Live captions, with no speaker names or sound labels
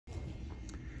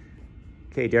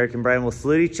Okay, Derek and Brian will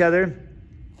salute each other.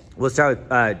 We'll start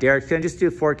with Derek's gonna just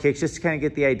do 4 kicks just to kind of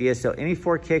get the idea. So any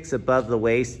 4 kicks above the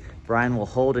waist, Brian will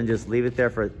hold and just leave it there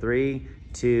for 3,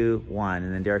 2, 1.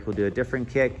 And then Derek will do a different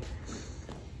kick.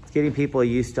 It's getting people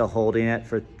used to holding it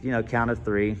for, you know, count of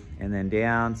 3. And then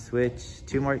down, switch,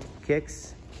 2 more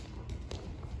kicks.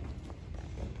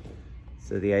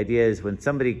 So the idea is when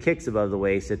somebody kicks above the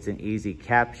waist, it's an easy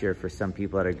capture for some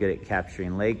people that are good at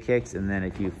capturing leg kicks. And then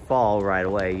if you fall right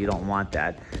away, you don't want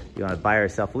that. You want to buy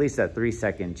yourself at least that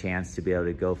 3-second chance to be able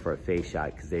to go for a face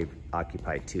shot because they've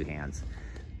occupied 2 hands.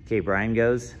 Okay, Brian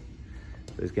goes.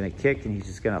 So he's going to kick and he's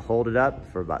just going to hold it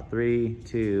up for about 3,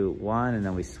 2, 1, and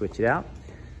then we switch it out.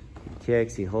 He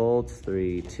kicks, he holds,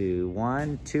 3, 2,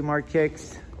 1. 2 more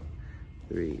kicks,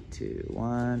 3, 2,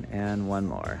 1, and 1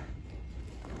 more.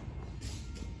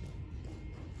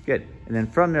 Good. And then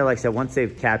from there, like I said, once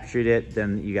they've captured it,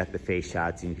 then you got the face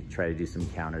shots and you can try to do some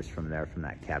counters from there from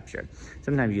that capture.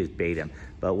 Sometimes you just bait them,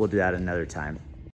 but we'll do that another time.